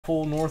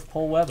North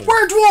Pole weather.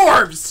 We're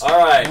dwarves!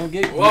 Alright,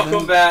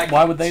 welcome back.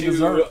 Why would they to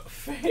deserve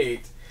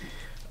Fate?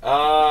 So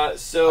I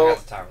got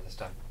the timer this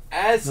time.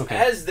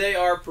 as they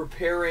are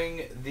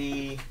preparing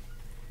the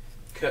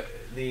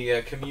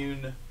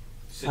commune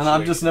situation. And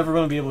I'm just never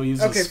going to be able to use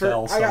this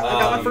spell. I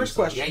got my first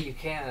question. Yeah, you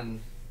can.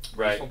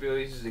 Right. You just won't be able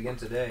to use it again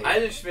today.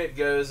 Eisenschmidt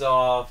goes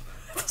off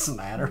It doesn't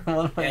matter.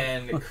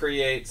 and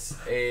creates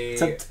a...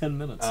 It's at 10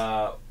 minutes.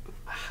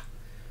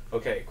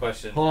 Okay,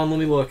 question. Hold on, let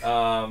me look.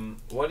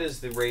 What is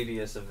the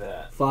radius of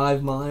that?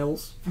 5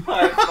 miles.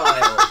 5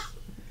 miles.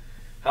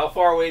 How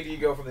far away do you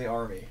go from the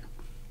army?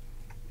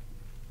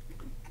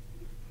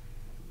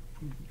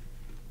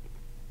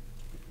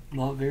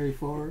 Not very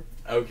far.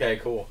 Okay,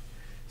 cool.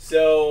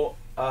 So,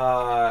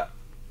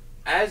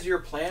 as you're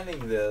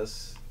planning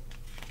this,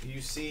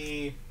 you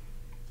see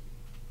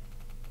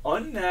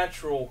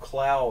unnatural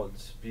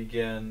clouds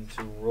begin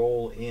to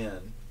roll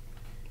in,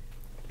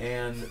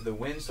 and the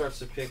wind starts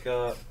to pick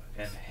up,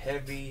 and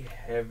heavy,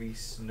 heavy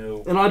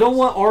snow. And I don't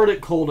want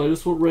Arctic cold, I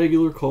just want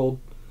regular cold.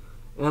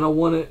 And I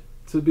want it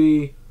to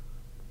be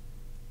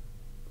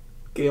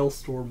gale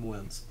storm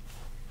winds.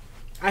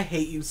 I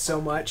hate you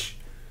so much.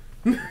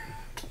 Give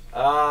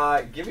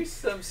me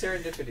some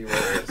serendipity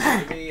rolls.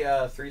 Give me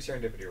 3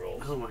 serendipity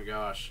rolls. Oh my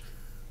gosh.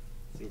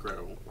 It's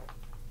incredible.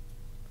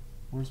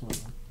 Where's my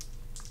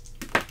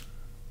one?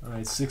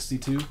 Alright,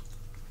 62.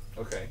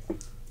 Okay.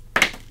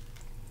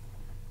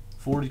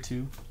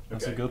 42.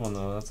 That's Okay. a good one,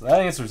 though.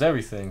 That answers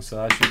everything,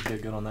 so I should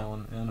get good on that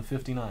one. And a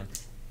 59.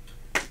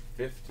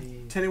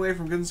 50. 10 away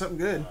from getting something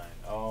good.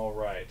 All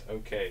right.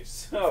 Okay.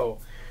 So,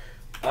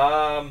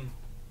 the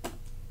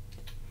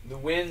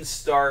winds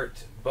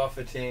start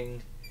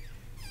buffeting.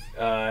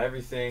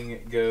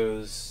 Everything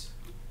goes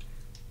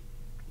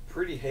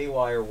pretty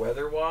haywire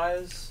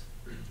weather-wise.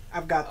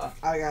 I got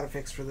a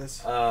fix for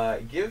this.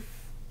 Give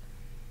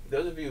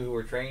those of you who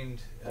are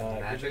trained, give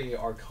Magic? me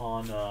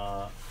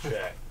Arcana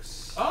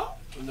checks. Oh,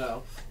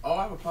 no. Oh,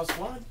 I have a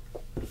 +1.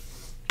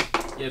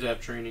 You have to have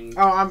training.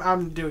 Oh,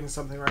 I'm doing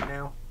something right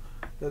now.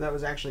 So that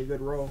was actually a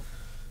good roll.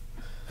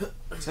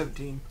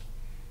 17.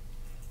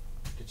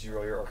 Did you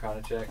roll your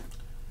Arcana check?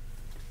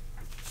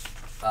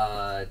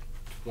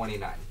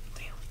 29.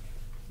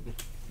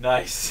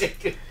 Nice.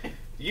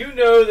 You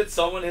know that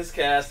someone has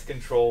cast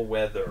Control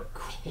Weather.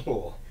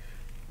 Cool.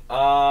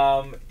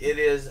 It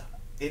is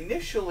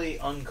initially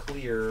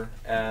unclear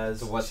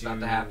as So what's about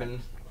to happen?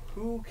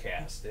 Who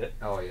cast it.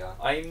 Oh, yeah.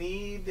 I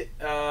need,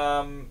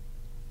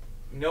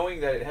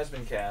 knowing that it has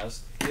been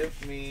cast,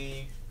 give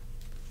me...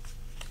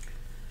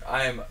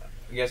 I am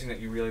guessing that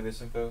you relay this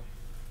info?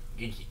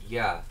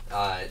 Yeah.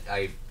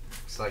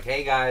 It's like,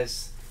 hey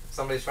guys,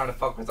 somebody's trying to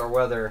fuck with our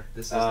weather.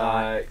 This is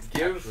not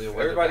actually a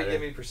weather everybody pattern.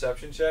 give me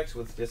perception checks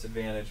with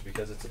disadvantage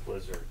because it's a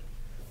blizzard.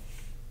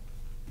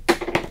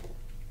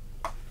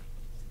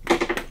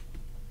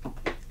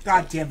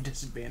 Goddamn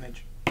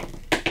disadvantage.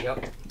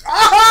 Yep.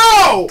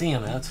 Oh!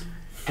 Damn it.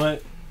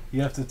 But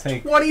you have to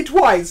take... 20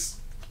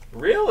 twice.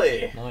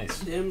 Really?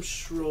 Nice.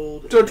 Dimsh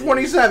rolled. So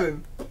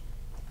 27.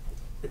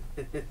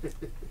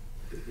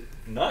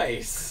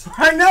 Nice.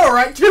 I know,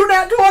 right? 2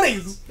 nat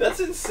 20s. That's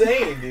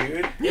insane,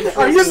 dude.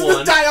 I'm using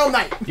this die all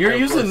night. You're Of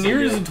course using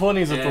you did.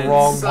 20s at the And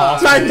wrong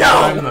size. possible I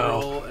know. time, though.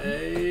 Roll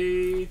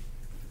a...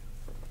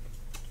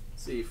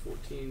 Let's see,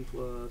 14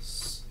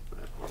 plus...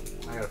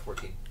 I got a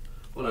 14.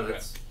 Well, no, Okay.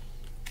 that's...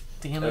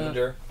 Damn it.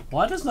 Evander.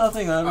 Why does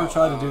nothing ever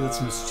try to do this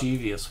Uh,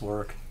 mischievous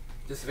work?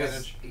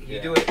 Disadvantage. You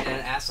Yeah. do it in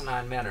an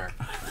acinine manner.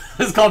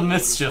 It's called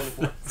mischief.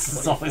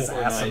 It's always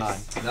 24, asinine.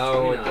 nice. No,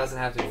 29. it doesn't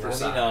have to be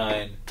precise.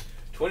 29.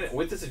 20,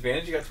 with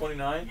disadvantage, you got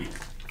 29?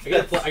 I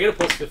get a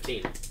plus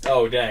 15.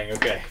 Oh, dang.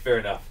 Okay, fair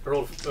enough. I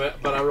rolled,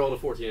 but I rolled a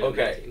 14 and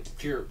Okay. a 19.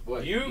 Pure,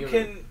 what? You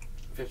can...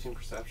 15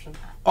 perception?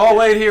 Oh,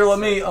 wait, here, let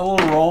me... I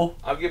want to roll.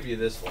 I'll give you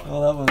this one.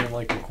 Oh, that one's in,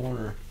 like, the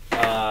corner.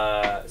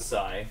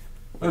 Sai.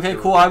 Okay,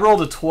 cool. I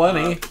rolled a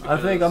 20. I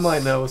think I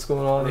might know what's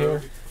going on here.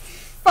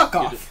 Fuck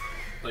off.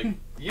 Like,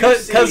 You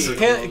Because see...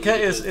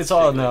 it's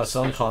all... No,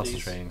 so I'm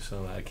concentrating,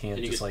 so I can't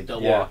and you just, get like,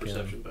 double walk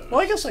perception in. bonus.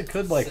 Well, I guess I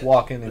could, like,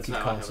 walk in and That's keep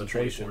how I have a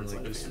concentration. 24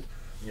 Like, in just...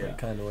 Yeah.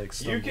 Kind of,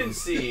 like, You can stumbling.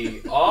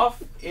 see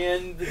off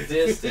in the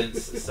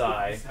distance,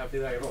 Sai, Happy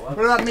that I roll up.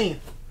 What about me?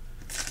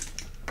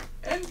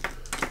 and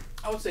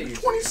I would say you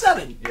too.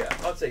 27. Yeah,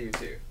 I'd say you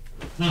too.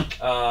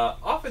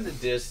 Off in the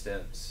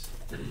distance,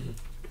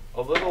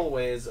 a little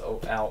ways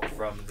out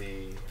from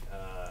the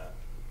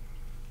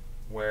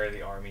where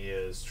the army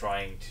is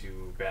trying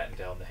to batten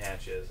down the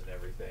hatches and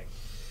everything.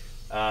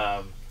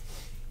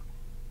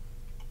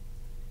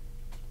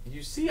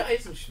 You see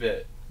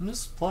Eisenschmidt I'm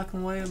just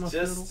plucking away at my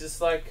fiddle. just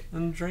like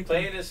And drinking.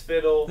 playing his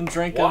fiddle, And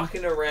drinking.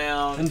 walking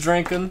around, And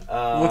drinking.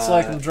 Looks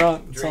like I'm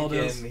drunk. That's all it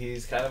drinking. is.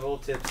 He's kind of a little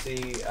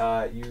tipsy.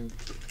 But you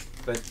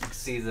can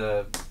see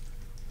the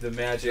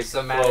magic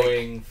Somatic.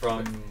 flowing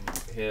from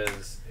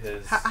his.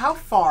 How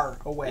far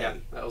away? Yeah,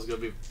 that was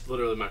going to be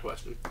literally my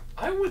question.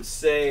 I would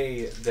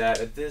say that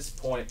at this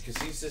point, because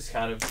he's just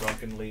kind of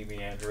drunkenly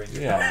meandering.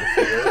 Yeah. down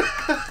the field,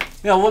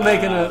 Yeah, we're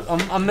making it.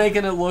 I'm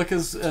making it look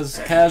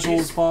as casual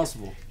as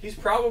possible. He's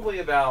probably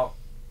about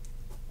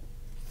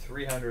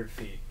 300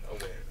 feet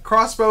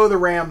Crossbow of the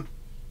ram.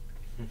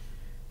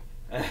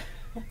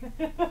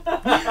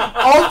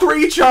 All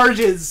 3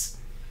 charges.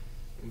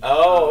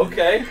 Oh,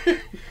 okay.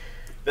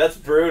 That's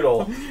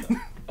brutal. Okay.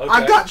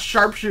 I've got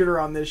sharpshooter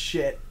on this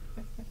shit.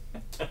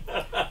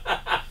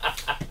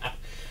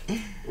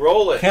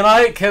 Roll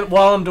it.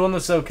 While I'm doing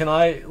this though, can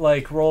I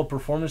like roll a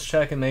performance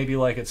check and maybe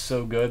like it's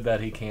so good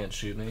that he can't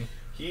shoot me?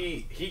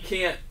 He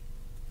can't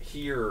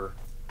hear.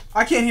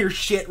 I can't hear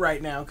shit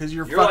right now because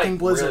you're fucking like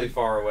Blizzard. really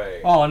far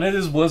away. Oh, and it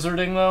is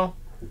blizzarding though.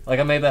 Like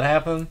I made that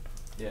happen.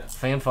 Yeah.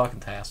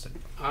 Fan-fucking-tastic.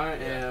 I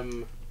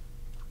am...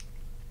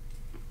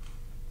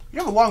 You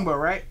have a longbow,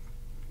 right?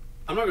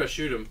 I'm not going to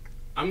shoot him.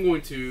 I'm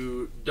going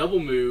to double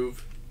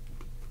move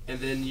and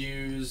then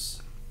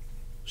use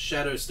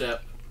Shadow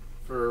Step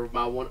for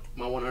my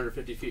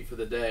 150 feet for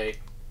the day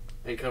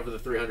and cover the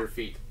 300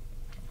 feet.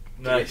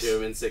 Nice. To get to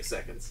him in 6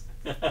 seconds.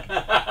 Dang.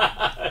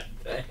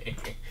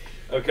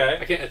 Okay.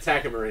 I can't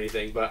attack him or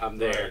anything, but I'm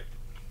there.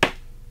 Right.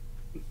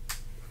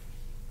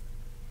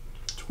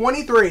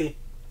 23.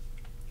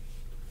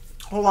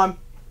 Hold on.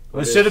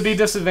 Well, should it be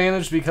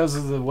disadvantaged because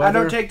of the weather?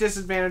 I don't take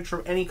disadvantage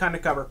from any kind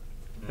of cover.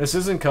 This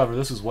isn't cover.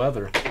 This is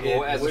weather.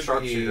 Well, as a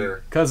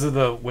sharpshooter. Because of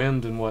the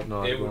wind and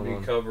whatnot. It would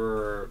be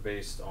cover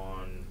based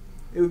on...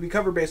 It would be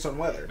cover based on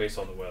weather. Based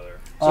on the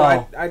weather.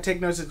 So I take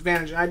no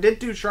disadvantage. I did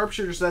do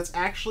sharpshooter, so that's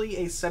actually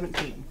a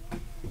 17.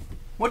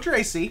 What's your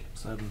AC?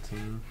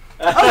 17.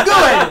 Oh,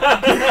 good!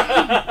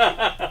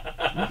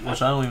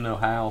 Which I don't even know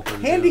how. But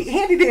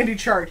handy dandy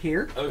chart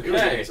here. You're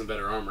getting some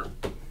better armor.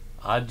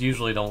 I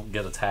usually don't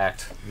get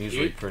attacked. I'm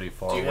usually pretty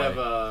far away. Do you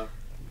have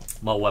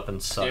my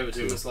weapons suck. Do you have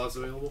attunement slots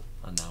available?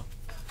 No.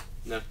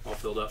 No, all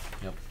filled up.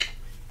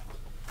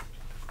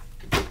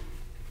 Yep.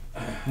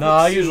 No,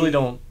 I usually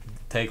don't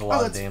take a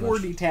lot of damage. Oh,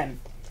 that's 4d10.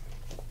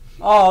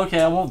 Oh,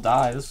 okay, I won't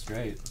die. This is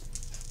great.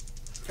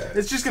 Okay.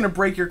 It's just going to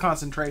break your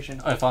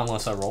concentration.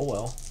 Unless I roll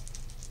well.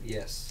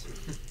 Yes.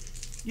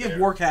 You have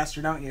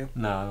Warcaster, don't you?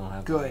 No, I don't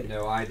have Good.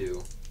 No, I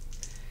do.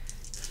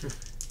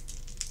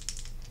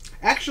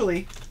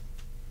 Actually...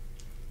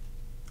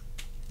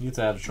 You get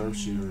to add a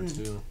sharpshooter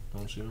too,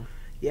 don't you?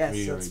 Yes,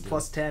 that's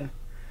plus 10.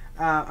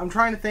 I'm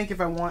trying to think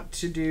if I want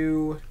to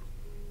do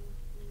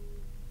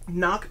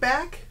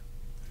knockback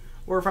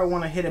or if I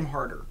want to hit him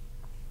harder.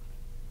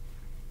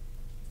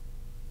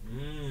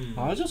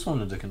 I just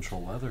wanted to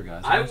control weather,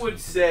 guys. I would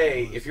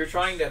say if you're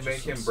trying to make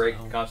him break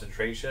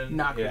concentration,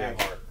 knockback. hit him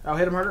harder. I'll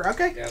hit him harder?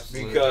 Okay.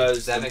 Absolutely.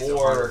 Because that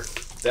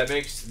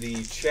makes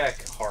the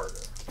check harder.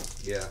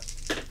 Yeah.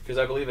 Because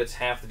I believe it's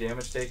half the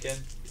damage taken.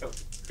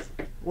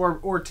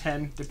 Or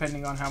 10,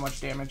 depending on how much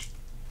damage.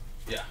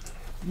 Yeah.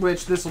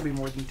 Which, this will be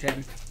more than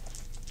 10.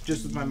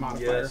 Just with my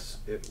modifier. Yes,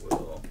 it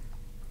will.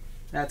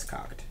 That's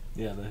cocked.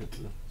 Yeah, that hit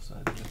the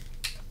side.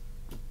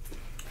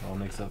 All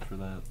makes up for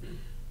that.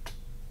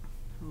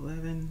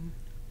 11,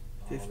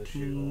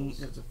 15,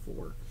 that's a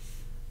 4.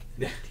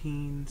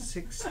 15,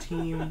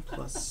 16,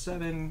 plus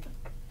 7.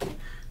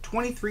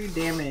 23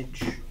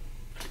 damage.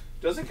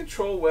 Doesn't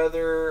control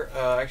weather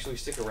actually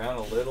stick around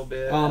a little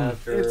bit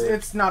after...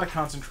 It's not a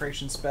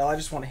concentration spell. I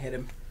just want to hit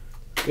him.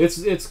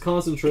 It's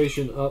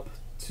concentration up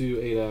to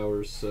 8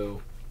 hours,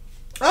 so...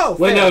 Oh,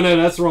 wait, fair. no,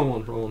 that's the wrong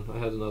one. I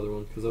had another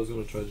one, because I was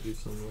going to try to do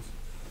something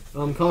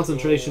else.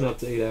 Concentration up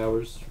to 8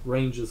 hours.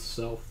 Range is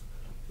stealth.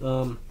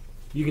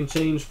 You can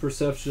change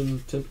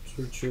perception,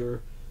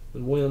 temperature,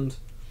 and wind.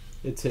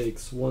 It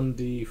takes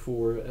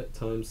 1d4 at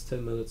times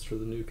 10 minutes for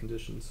the new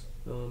conditions.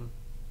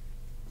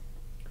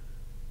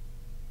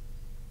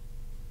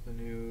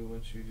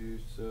 Once you do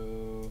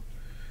so,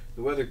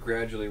 the weather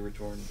gradually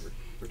returns.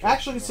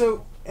 Actually,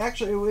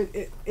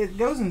 it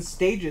goes in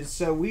stages.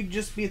 So we'd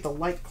just be at the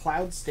light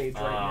cloud stage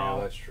right now.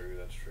 Oh, that's true.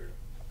 That's true.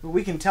 But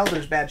we can tell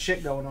there's bad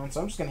shit going on,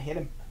 so I'm just gonna hit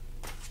him.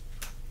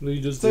 You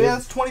just so yeah,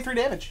 that's 23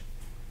 damage.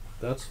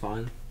 That's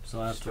fine.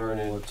 So I have to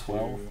roll a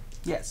 12.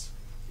 Yes.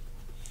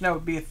 No, it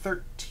would be a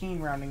 13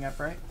 rounding up,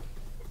 right?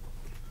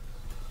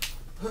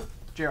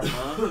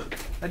 Gerald.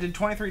 I did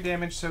 23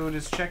 damage, so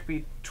does check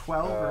be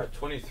 12 or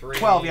 23?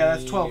 12, yeah,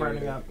 that's 12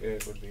 rounding up.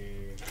 It would be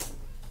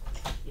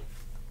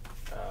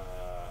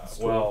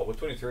well, with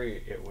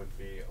 23 it would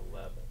be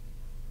 11.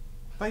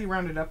 I thought you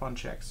rounded up on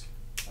checks.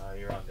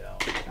 You're on down.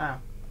 Ah.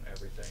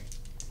 Everything.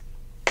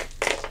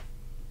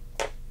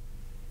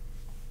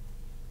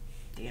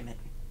 Damn it.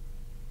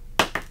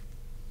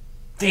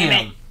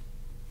 Damn.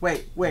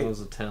 Wait. That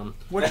was a 10.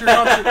 What's your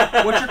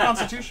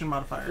constitution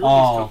modifier?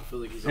 Oh,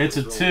 it's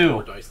a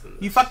 2.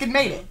 You fucking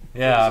made it.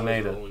 Yeah, I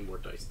made it.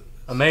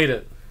 I made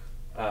it.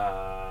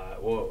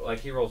 Well, like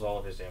he rolls all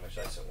of his damage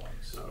dice at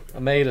once. Okay. I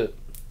made it.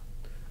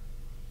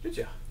 Did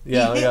ya?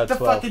 Yeah, he I got hit the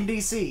 12. fucking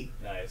DC.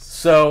 Nice.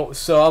 So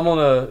I'm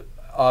gonna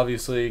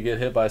obviously get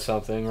hit by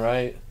something,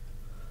 right?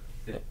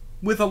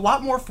 With a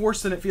lot more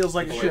force than it feels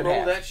like it You should roll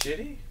have. that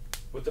shitty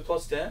with the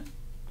plus 10?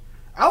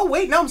 Oh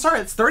wait, no, I'm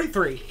sorry, it's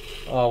 33.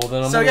 Oh well,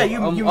 then I'm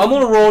you I'm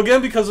gonna roll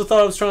again because I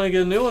thought I was trying to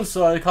get a new one,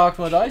 so I cocked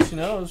my dice. You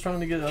know, I was just trying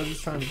to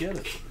get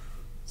it.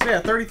 So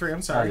yeah, 33. I'm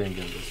I sorry. didn't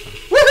get it this time.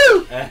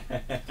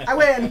 Woohoo! I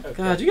win.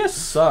 God, you guys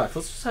suck.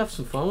 Let's just have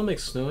some fun. We'll make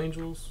snow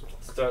angels.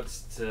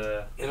 starts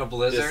to In a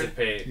blizzard?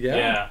 dissipate.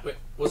 Yeah. Wait,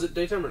 was it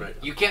daytime or night?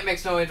 You can't make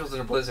snow angels in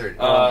a blizzard.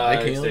 I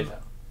It's can. daytime.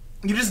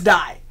 You just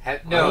die.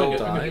 No, don't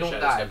die. you don't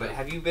Shadow die. step. But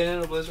have you been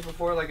in a blizzard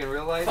before, like in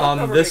real life?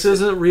 This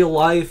isn't real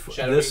life.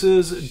 Shadowy. This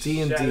is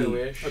D&D.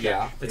 Shadowish.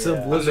 Yeah. It's Yeah.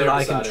 a blizzard I've I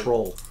never decided.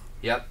 control.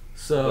 Yep.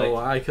 So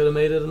Like- I could have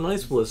made it a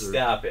nice blizzard.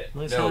 Stop it.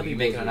 Nice No, happy you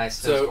make it a blizzard. nice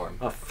So- snowstorm.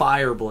 A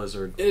fire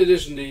blizzard. In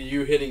addition to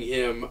you hitting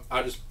him,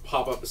 I just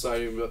pop up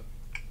beside you and be like,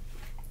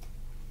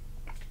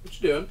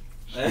 what you doing?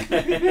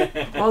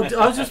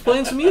 I was just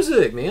playing some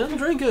music, man. I'm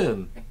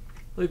drinking.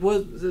 Like what?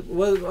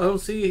 What? I don't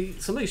see.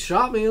 Somebody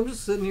shot me. I'm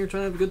just sitting here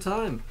trying to have a good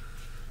time.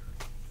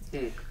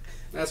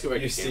 Let's go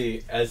back You to camp.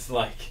 see, as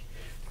like,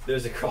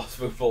 there's a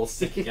crossbow bolt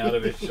sticking out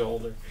of his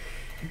shoulder.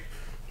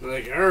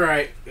 Like,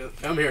 alright,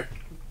 come here.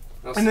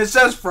 I'll And it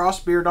says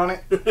Frostbeard on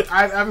it.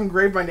 I've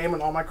engraved my name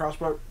on all my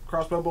crossbow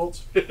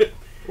bolts.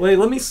 Wait,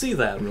 let me see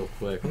that real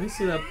quick. Let me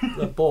see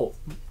that bolt.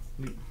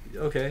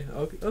 Okay.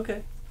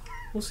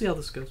 We'll see how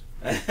this goes.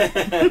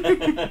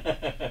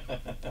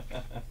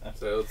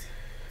 So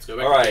let's go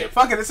back All right. to camp.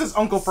 Fuck it, it says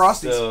Uncle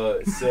Frosty's.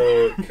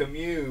 So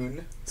Commune.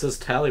 It says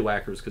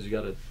Tallywhackers because you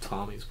got a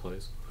Tommy's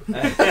place.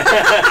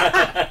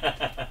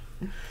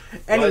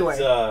 Anyway,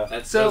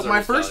 That's- so those are my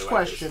his first tallywhackers.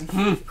 question.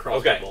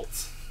 Crossbow Okay.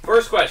 bolts.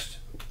 First question.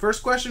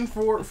 First question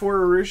for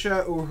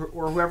Arusha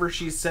or whoever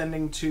she's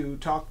sending to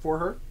talk for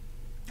her.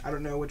 I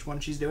don't know which one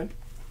she's doing.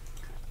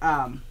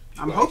 I'm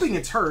hoping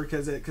it's her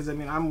because I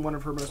mean I'm one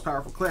of her most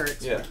powerful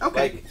clerics. Yeah. but-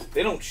 okay. Like,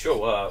 they don't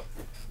show up.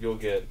 You'll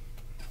get.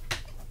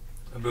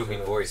 A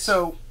moving voice.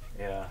 So,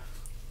 Yeah.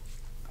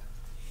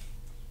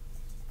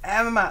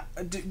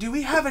 do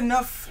we have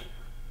enough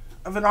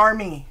of an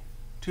army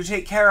to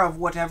take care of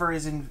whatever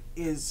is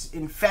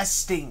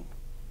infesting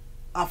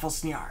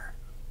Affelsnjar?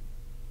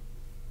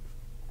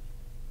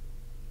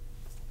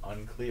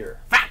 Unclear.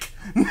 Fuck!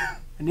 I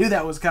knew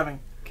that was coming.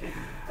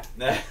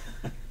 I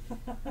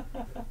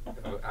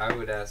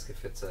would ask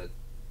if it's a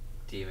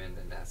demon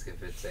and ask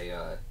if it's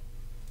a.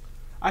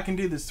 I can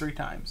do this 3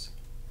 times.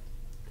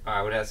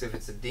 I would ask if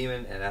it's a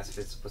demon and ask if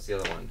it's what's the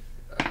other one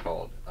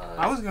called?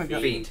 I was gonna go-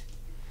 Fiend.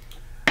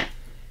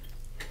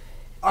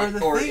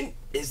 Or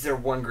is there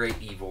one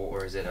great evil,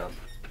 or is it a?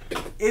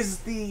 is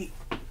the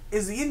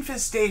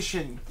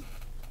infestation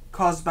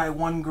caused by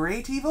one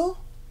great evil?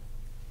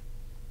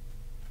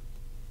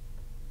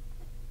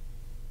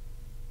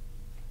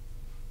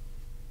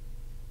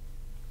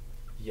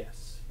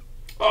 Yes.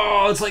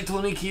 Oh, it's like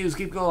 20 Qs.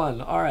 Keep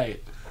going. All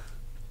right.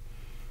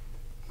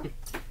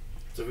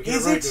 So if we get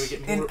Is right, do we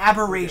get it more- an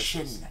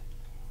aberration?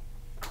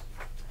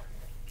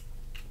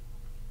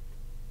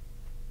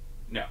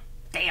 No.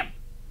 Damn.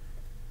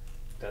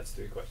 That's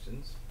 3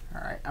 questions.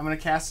 All right, I'm gonna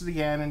cast it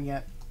again, and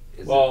yet,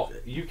 Is Well,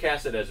 it, you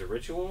cast it as a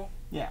ritual.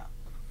 yeah.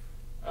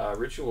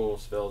 Ritual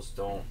spells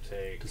don't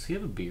take. Does he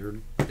have a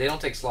beard? they don't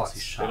take He slots. They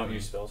shot don't me.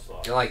 use spell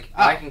slots. You're like,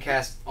 I can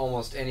cast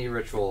almost any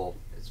ritual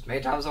as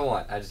many times as I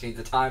want. I just need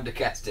the time to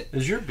cast it.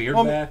 Is your beard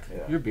Well, back?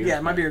 yeah. Your beard. Yeah,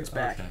 my beard's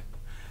back. Okay.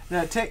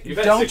 Now, You've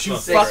had don't 6 you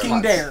months. fucking 6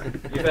 months. dare.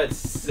 You've had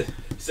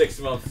 6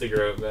 months to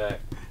grow it back.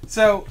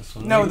 So, That's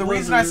what no, we the wanted.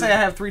 reason I say I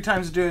have 3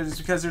 times to do it is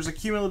because there's a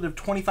cumulative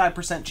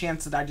 25%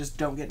 chance that I just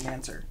don't get an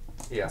answer.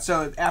 Yeah.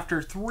 So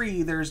after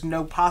 3, there's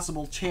no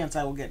possible chance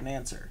I will get an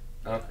answer.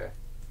 Okay.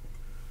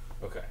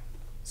 Okay.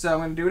 So I'm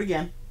going to do it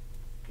again.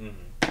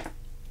 Mm-hmm.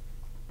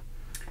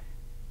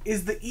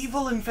 Is the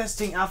evil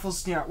infesting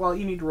Affelsnjar... Well,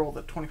 you need to roll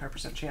the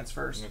 25% chance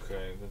first.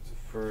 Okay, that's the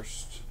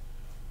first.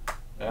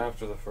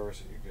 After the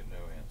first, you get no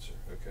answer.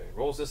 Okay,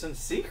 rolls this in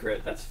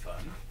secret. That's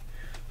fun.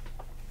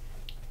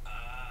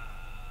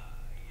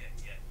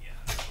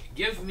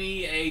 Give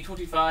me a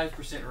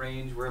 25%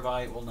 range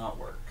whereby it will not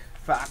work.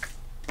 Fuck.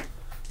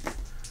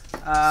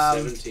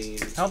 17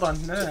 Hold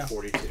on. No, no, to no.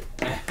 42.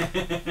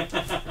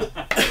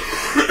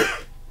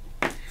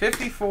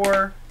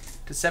 54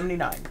 to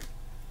 79.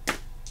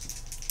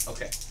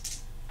 Okay.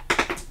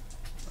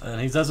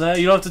 And he doesn't.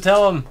 You don't have to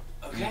tell him.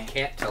 You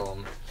can't tell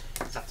them.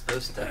 It's not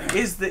supposed to.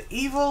 Is the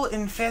evil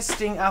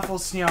infesting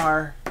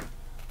Affelsnjar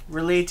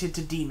related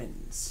to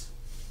demons?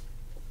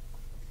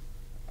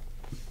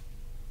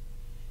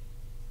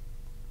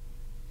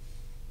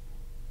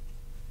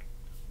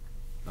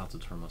 Not to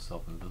turn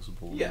myself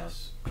invisible. and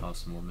Yes. Cause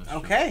some more mischief.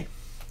 Okay.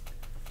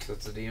 So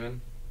it's a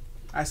demon?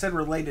 I said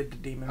related to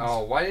demons.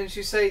 Oh, why didn't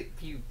you say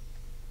you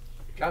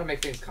gotta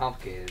make things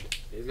complicated?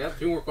 He's got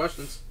 2 more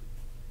questions.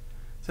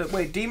 So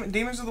wait,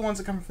 demons are the ones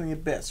that come from the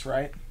abyss,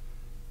 right?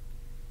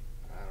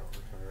 I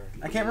don't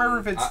remember. I can't remember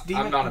if it's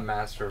demon. I'm not a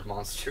master of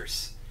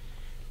monsters.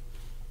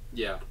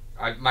 Yeah,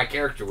 My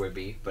character would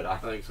be, but I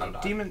think so. I'm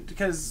not. demon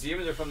because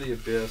Demons are from the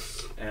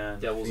abyss,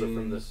 and Devils are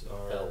from the fiends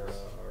are, hells.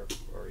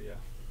 are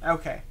yeah.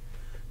 okay.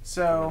 From the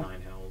So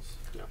 9 hells.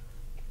 Yeah.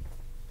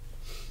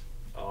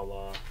 A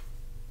la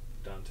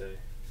Dante.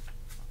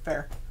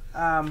 fair.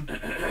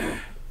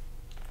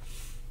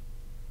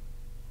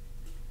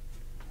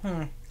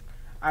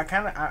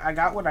 I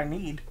got what I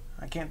need.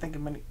 I can't think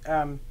of many.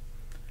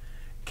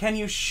 Can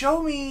you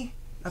show me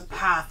a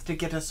path to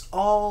get us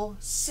all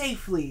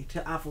safely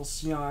to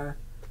Affelsnjar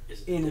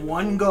in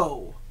one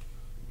go?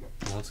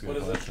 Well, that's a What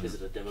good is it? question. Is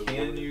it a demo?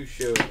 Can you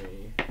show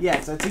me?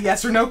 Yes, it's a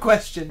yes or no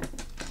question.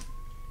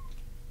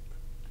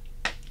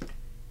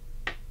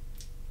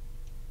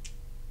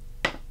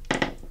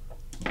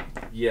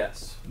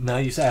 Yes. Now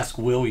you just ask,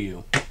 will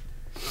you?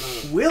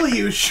 Will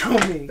you show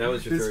me? That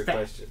was your this third fact?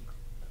 question.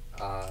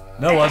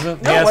 No, it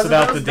wasn't. No, He it asked wasn't.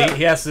 about That was the the-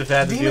 he asked if it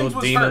had to deal Demons with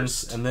was demons,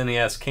 first. and then he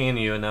asked, can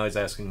you? And now he's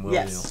asking, will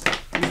Yes,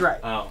 you? he's right.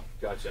 Oh,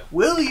 gotcha.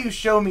 Will you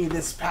show me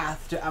this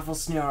path to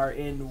Athelsnjar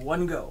in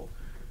one go?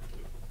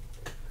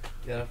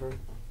 Jennifer?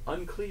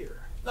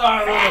 Unclear.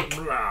 I had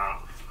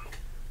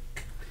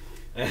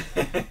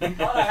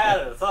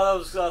it. I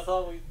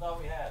thought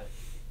we had it.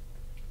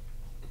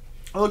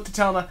 I looked at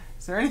Telna.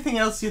 Is there anything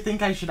else you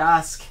think I should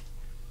ask?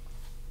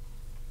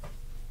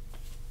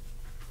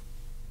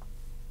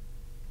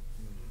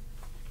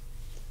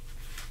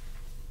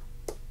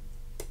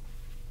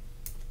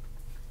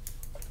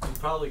 He'd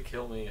probably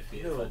kill me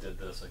if No. I did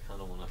this. I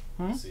kind of want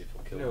Hmm? to see if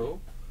he'll kill me. No.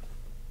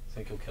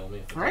 Think he'll kill me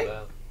if I Right? do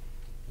that?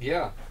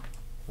 Yeah.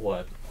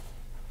 What?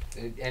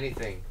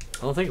 Anything.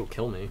 I don't think he'll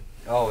kill me.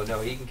 Oh, no,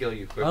 he can kill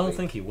you quickly. I don't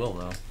think he will,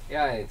 though.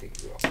 Yeah, I think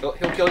he will.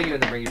 He'll kill you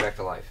and then bring you back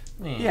to life.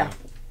 Yeah.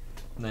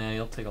 Nah,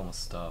 he'll take all my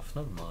stuff.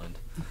 Never mind.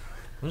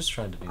 I'm just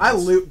trying to be I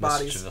loot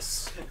bodies.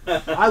 mischievous.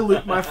 I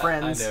loot my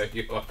friends. I know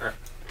you are.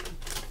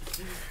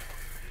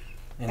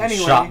 And Anyway.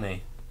 he shot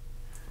me.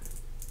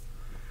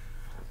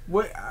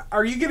 What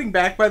are you getting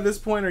back by this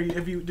point? Or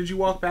did you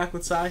walk back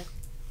with Sai?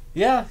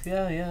 Yeah,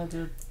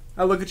 dude.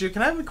 I look at you.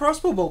 Can I have the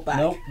crossbow bolt back?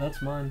 Nope,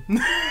 that's mine.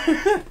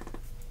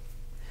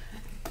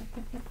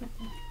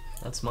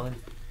 That's mine.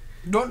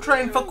 Don't try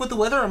and fuck with the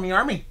weather on the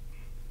army.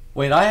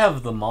 Wait, I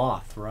have the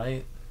moth,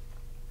 right?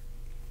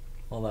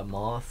 All that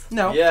moth?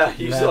 No. Yeah,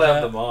 you You still have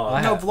have the that? mod.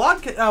 I No, have-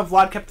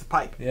 Vlad kept the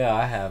pipe. Yeah,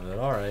 I have it.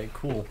 Alright,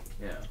 cool.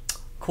 Yeah.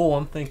 Cool,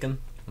 I'm thinking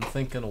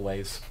of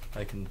ways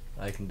I can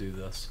do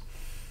this.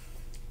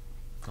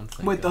 I'm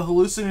thinking. With the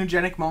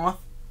hallucinogenic moth.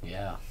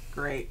 Yeah.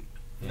 Great.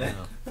 Yeah.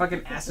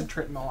 Fucking acid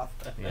trip moth.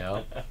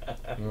 Yeah.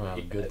 You're gonna have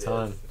a good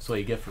time. That's what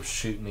you get for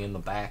shooting me in the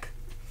back.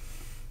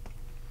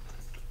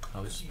 I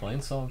was just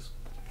playing songs.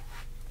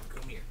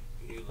 Come here.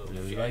 You little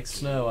Really fat like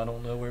snow. I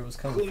don't know where it was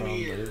coming from,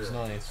 but it was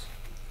nice.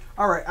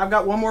 Alright, I've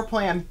got one more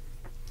plan.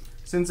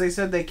 Since they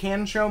said they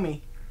can show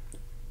me.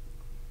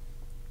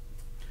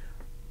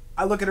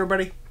 I look at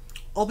everybody.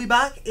 I'll be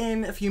back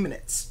in a few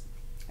minutes.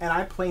 And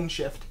I plane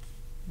shift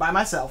by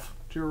myself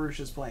to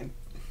Arusha's plane.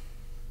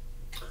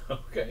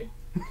 Okay.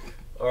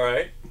 All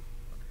right.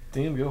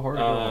 Damn, go hard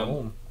to go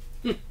home.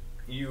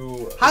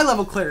 You High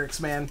level clerics,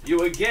 man.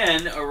 you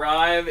again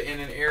arrive in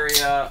an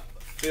area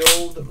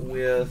filled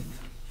with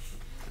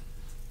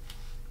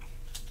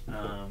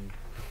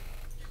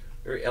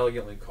very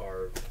elegantly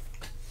carved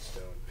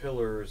stone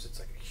pillars. It's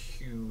like a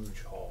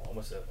huge hall,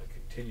 almost a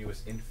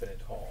continuous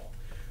infinite hall.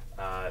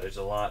 There's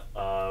a lot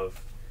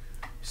of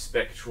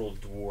spectral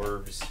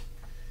dwarves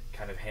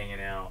kind of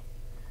hanging out.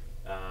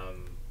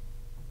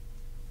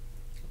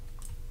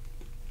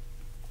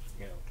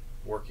 You know,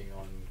 working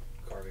on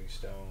carving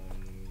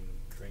stone,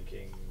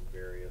 drinking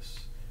various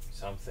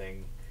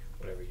something,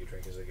 whatever you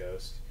drink as a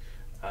ghost.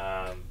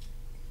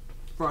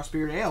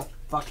 Frostbeard Ale.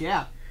 Fuck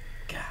yeah.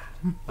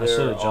 I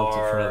should have jumped in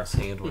are- front of his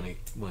hand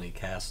when he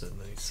cast it and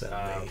then he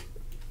said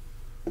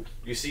me.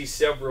 You see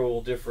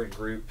several different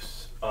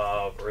groups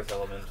of earth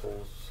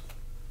elementals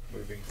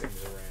moving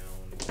things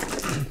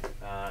around.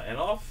 And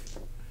off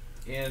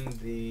in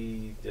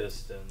the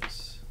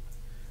distance,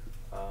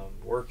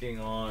 working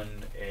on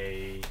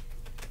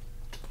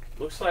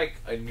looks like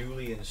a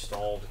newly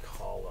installed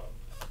column,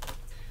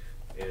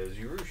 is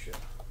Urusha,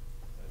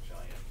 a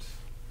giant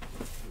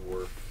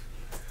dwarf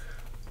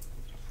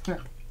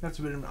That's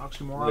a bit of an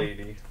oxymoron.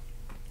 lady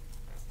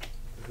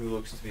who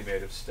looks to be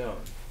made of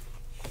stone.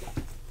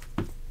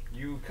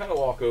 You kind of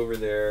walk over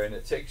there, and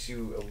it takes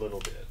you a little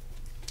bit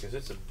because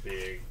it's a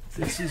big.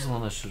 This is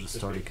when I should have It's a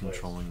started big place.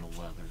 controlling the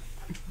weather.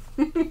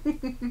 God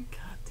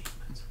damn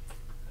it.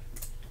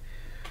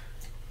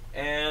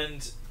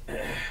 And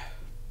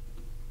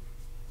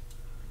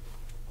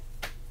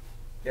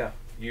yeah,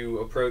 you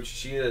approach.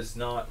 She is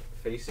not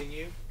facing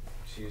you.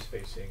 She is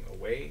facing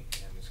away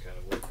and is kind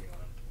of working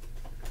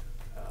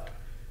on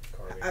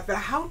carving. But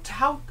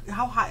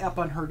how high up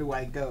on her do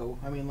I go?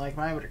 I mean, like,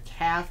 am I with her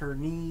calf, her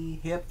knee,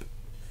 hip?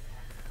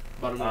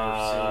 Bottom of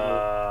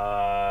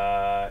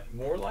her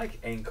More like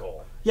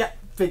ankle. Yeah,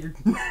 figured.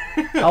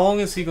 How long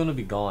is he going to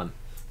be gone?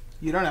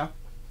 You don't know.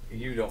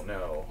 You don't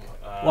know.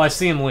 Well, I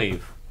see him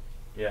leave.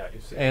 Yeah,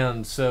 you see.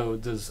 And so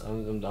does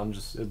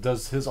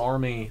his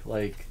army,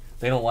 like,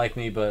 they don't like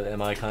me, but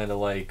am I kind of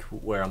like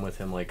where I'm with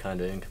him, like kind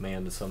of in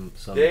command to some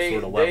sort of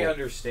level? They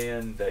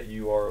understand that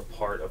you are a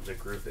part of the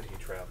group that he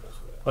travels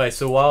with. Okay,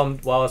 so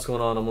while that's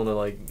going on, I'm gonna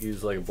like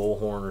use like a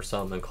bullhorn or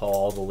something and call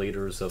all the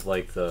leaders of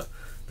like the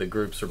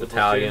groups or The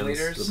platoon battalions,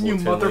 leaders? the You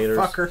platoon leaders,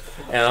 motherfucker.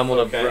 and I'm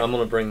Okay.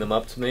 gonna bring them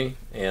up to me,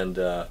 and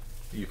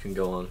you can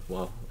go on.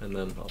 Well, and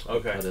then I'll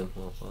Okay. head in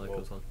while that Well,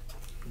 goes on.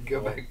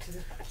 Go back to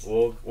that.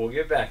 We'll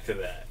get back to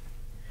that.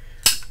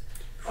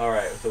 All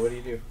right. So what do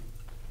you do?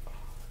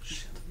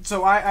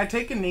 So I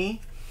take a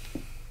knee,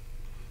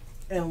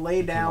 and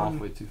lay down,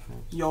 Way too fast.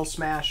 you'll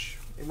smash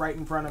right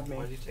in front of me.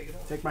 Why did you take it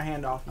off? Take my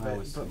hand off of I it,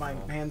 always put take my it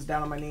off. hands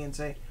down on my knee and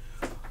say,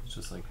 It's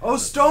just like. "Oh,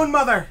 Stone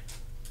Mother,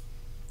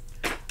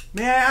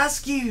 may I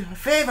ask you a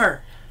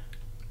favor?"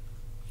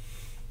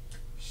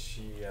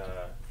 She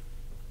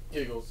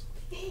Giggles.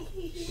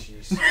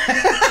 she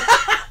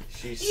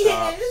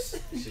stops.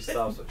 She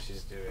stops what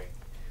she's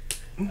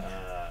doing.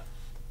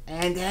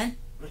 And then?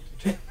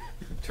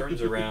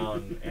 Turns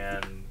around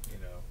and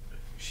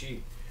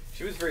she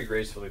was very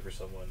gracefully for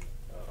someone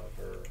of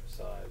her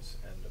size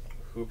and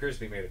who appears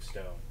to be made of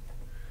stone.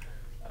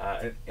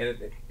 And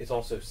it's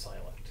also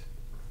silent.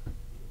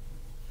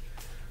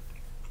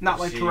 Not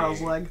like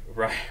Terrell's leg.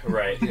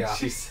 Right. Yeah.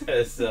 She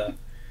says,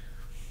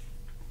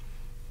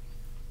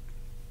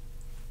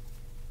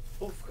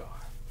 Ulfgar,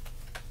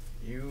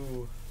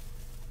 you're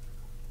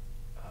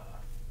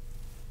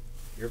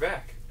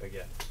back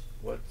again.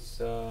 Is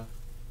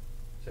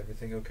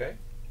everything okay?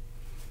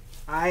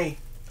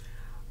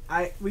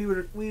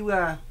 We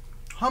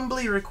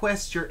humbly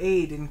request your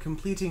aid in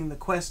completing the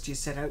quest you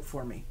set out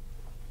for me.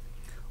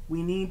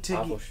 We need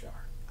to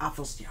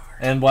Affelsjar.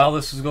 And while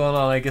this is going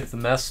on, I get the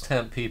mess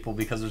temp people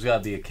because there's got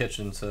to be a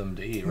kitchen for them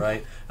to eat,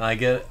 right? And I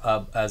get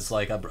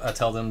I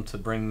tell them to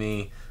bring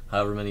me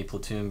however many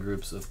platoon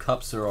groups of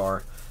cups there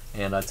are,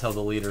 and I tell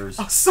the leaders.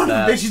 Oh, son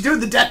of a bitch! He's doing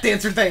the Death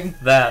Dancer thing.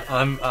 That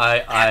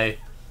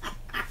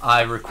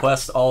I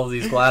request all of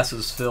these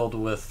glasses filled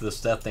with this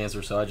Death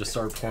Dancer, so I just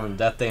start pouring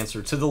Death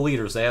Dancer to the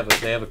leaders. They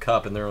have a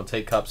cup, and they're gonna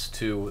take cups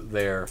to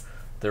their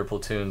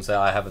platoons.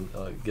 I haven't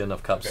get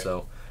enough cups,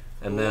 so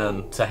and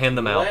then to hand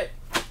them out.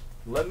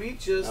 Let me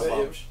just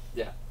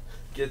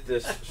get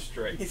this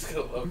straight. He's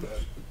gonna love that.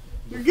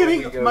 You're Before we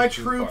getting go my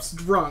too troops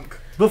far. drunk.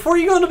 Before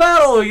you go into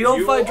battle, you don't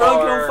You fight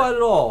drunk. You are- don't fight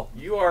at all.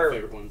 You are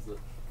Favorite one's the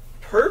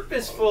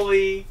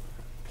purposefully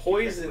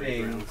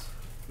poisoning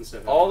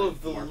all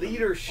of the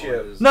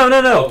leadership. No.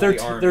 Oh, They're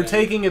the army. they're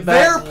taking it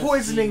They're back.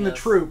 poisoning the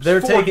troops.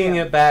 They're for taking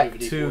him. it back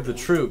DVD to the portal.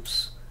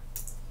 troops.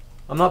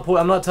 I'm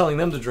not telling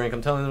them to drink.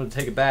 I'm telling them to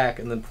take it back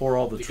and then pour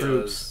all the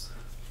troops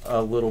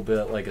a little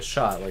bit, like a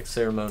shot, like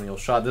ceremonial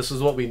shot. This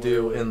is what we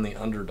do in the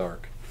Underdark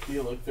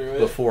You look through it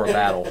before a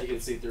battle. You can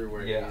see through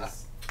where Yeah. he's.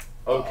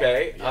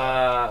 Okay, Yeah.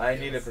 I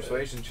need a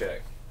persuasion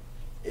check.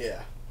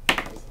 Yeah.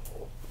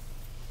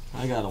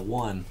 I got a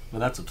 1, but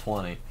that's a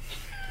 20.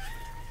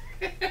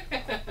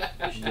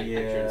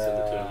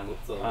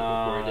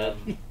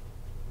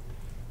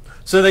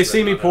 So they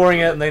see me pouring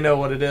it and they know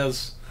what it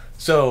is.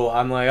 So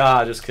I'm like,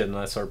 just kidding.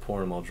 I start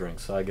pouring them all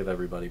drinks. So I give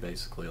everybody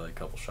basically like a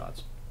couple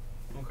shots.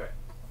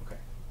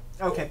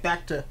 Okay,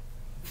 back to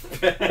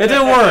It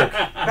didn't work.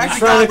 back I'm to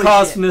trying to godly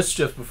cause shit.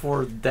 mischief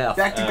before death.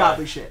 Back to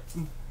godly shit.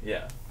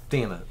 Yeah,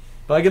 Damn it.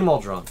 But I get them all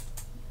drunk.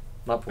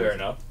 Not fair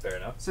poison.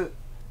 enough.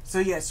 So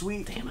yes,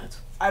 Damn it.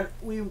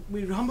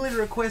 we humbly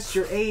request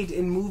your aid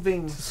in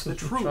moving the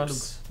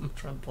troops I'm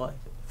trying to play.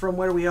 from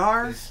where we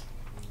are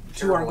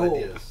to our Terrible goal.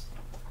 ideas.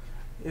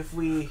 It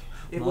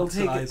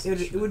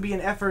would be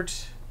an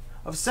effort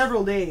of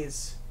several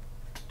days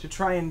to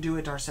try and do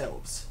it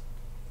ourselves.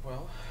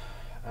 Well,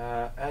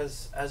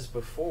 as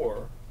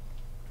before,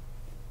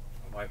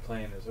 my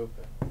plane is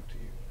open to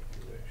you if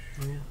you wish.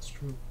 Oh, yeah, that's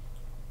true.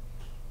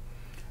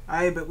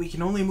 Aye, but we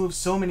can only move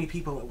so many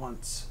people at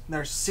once.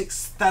 There's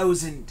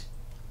 6,000,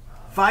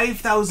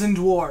 5,000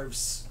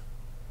 dwarves,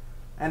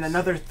 and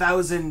another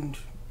 1,000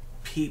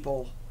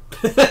 people.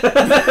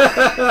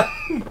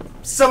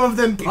 Some of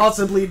them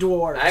possibly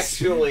dwarves.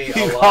 Actually,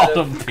 You called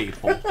them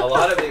people. a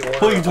lot of the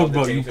What are you order talking of the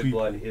about, you tainted people?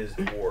 blood is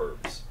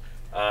dwarves,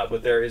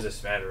 but there is a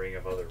smattering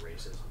of other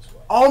races as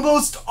well.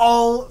 Almost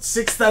all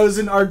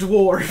 6,000 are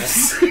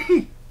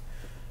dwarves.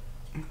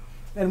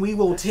 And we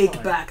will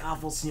take back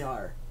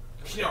Affelsjar.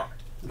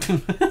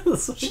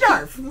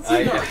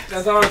 Snarf!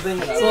 That's all I'm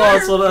thinking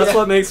about. That's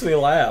what makes me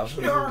laugh.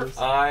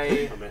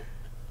 I Oh, man.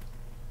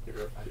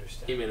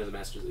 understand. He-Man is the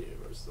Masters of the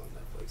Universe on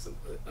Netflix.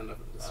 I never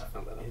just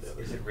found that out the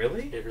other Is day. it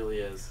really? It really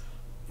is.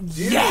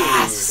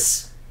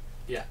 Yes!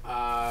 Yeah.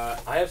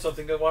 I have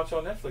something to watch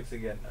on Netflix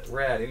again.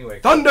 Rad. Anyway.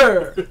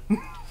 Thunder!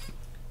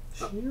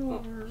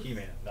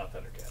 He-Man, not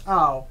Thundercats.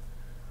 Oh.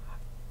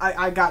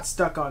 I got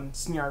stuck on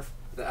Snarf.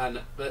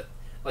 But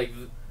like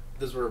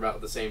those were about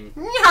the same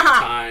Yeah!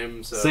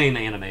 time. So Same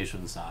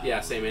animation style.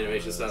 Yeah, same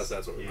animation style. So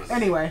that's what we He's- meant.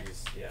 Anyway.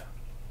 Yeah.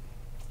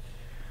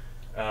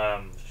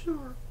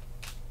 Sure.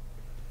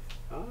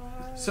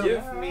 So-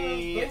 Give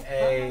me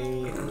a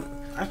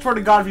I swear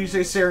to God if you say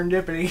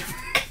serendipity.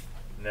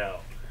 no.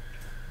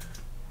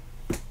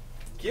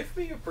 Give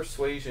me a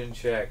persuasion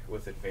check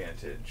with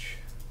advantage.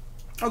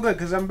 Oh good,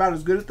 because I'm about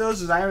as good at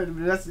those as I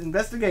am at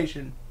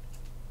investigation.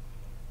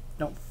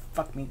 Don't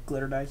fuck me,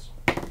 glitter dice.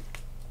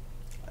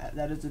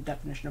 That is the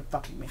definition of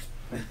fucking me.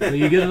 So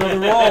you get another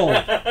roll.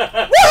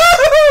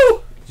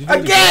 Woohoo! Did you do it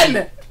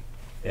Again!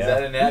 Is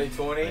that a natty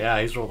 20? Yeah,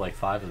 he's rolled like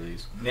 5 of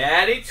these.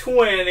 Natty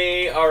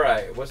 20.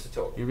 Alright, what's the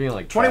total? You're being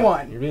like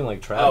 21. You're being like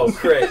Oh, Travis.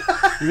 great.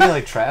 You're being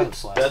like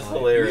Travis last That's night.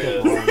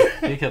 hilarious.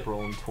 He kept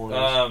rolling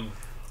 20s.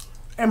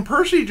 And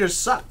Percy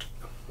just sucked.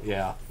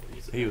 Yeah,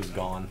 he was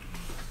gone.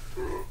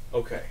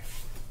 Okay.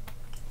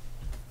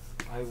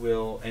 I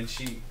will, and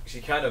she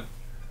kind of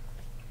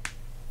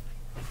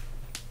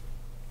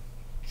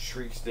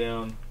shrieks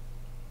down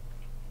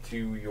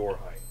to your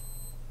height,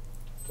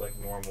 like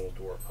normal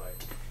dwarf height,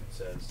 and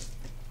says,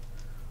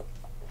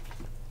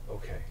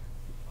 "Okay,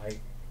 I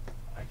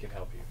can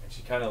help you." And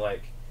she kind of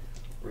like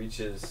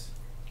reaches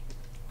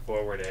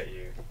forward at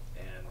you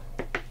and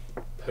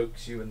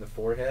pokes you in the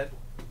forehead,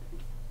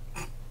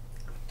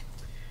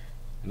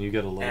 And you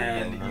get a little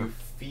and boner. you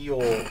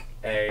feel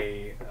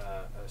a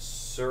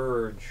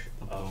surge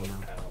of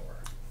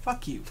power.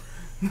 Fuck you.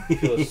 You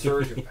feel a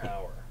surge of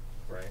power,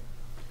 right?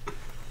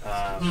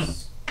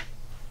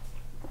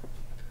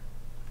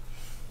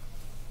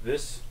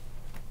 This,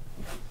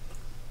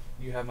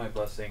 you have my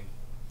blessing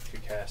to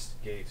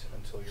cast Gate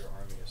until your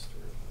army is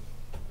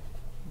through.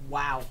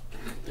 Wow.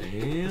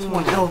 Damn. That's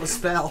one hell of a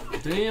spell.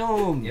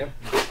 Damn. Yep.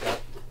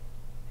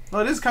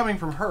 Well, it is coming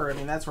from her. I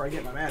mean, that's where I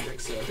get my magic,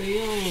 so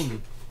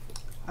Damn.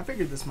 I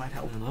figured this might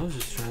help. Man, I was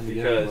just trying to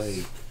get Because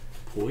away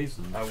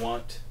poison. I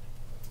want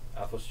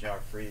Athelstar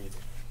freed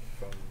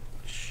from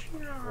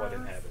what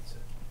inhabits it.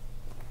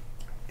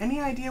 Any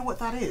idea what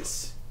that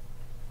is?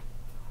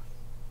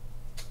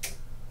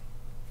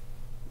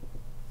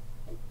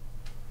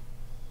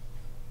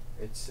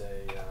 It's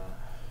a,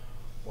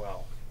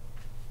 well...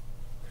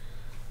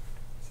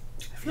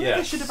 I feel like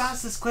I should have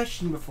asked this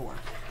question before.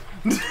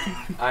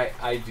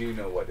 I do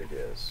know what it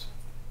is.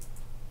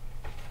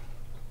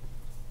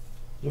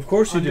 Of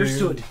course you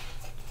Understood.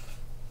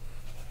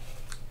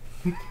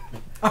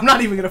 I'm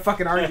not even gonna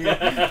fucking argue.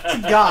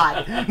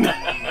 God.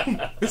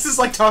 This is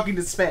like talking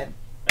to Sven.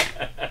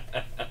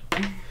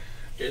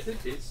 Yes,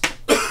 it is.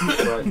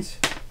 But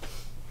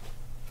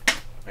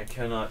I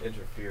cannot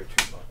interfere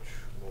too much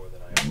more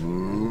than I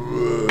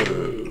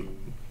am.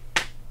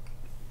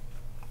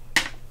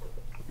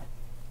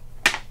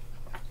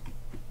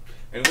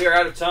 And we are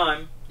out of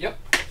time. Yep.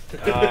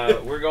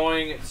 We're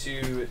going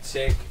to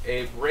take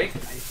a break, I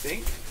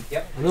think.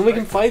 Yep. And then we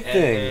can fight And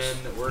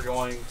things. then we're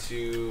going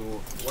to...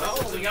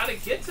 Well, we gotta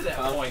get to that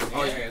point. Oh,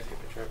 man. yeah, Take a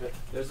picture of it.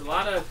 There's a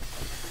lot of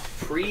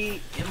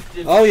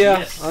preemptive Oh,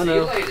 yeah, shit. I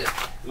know. See you later.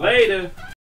 Later.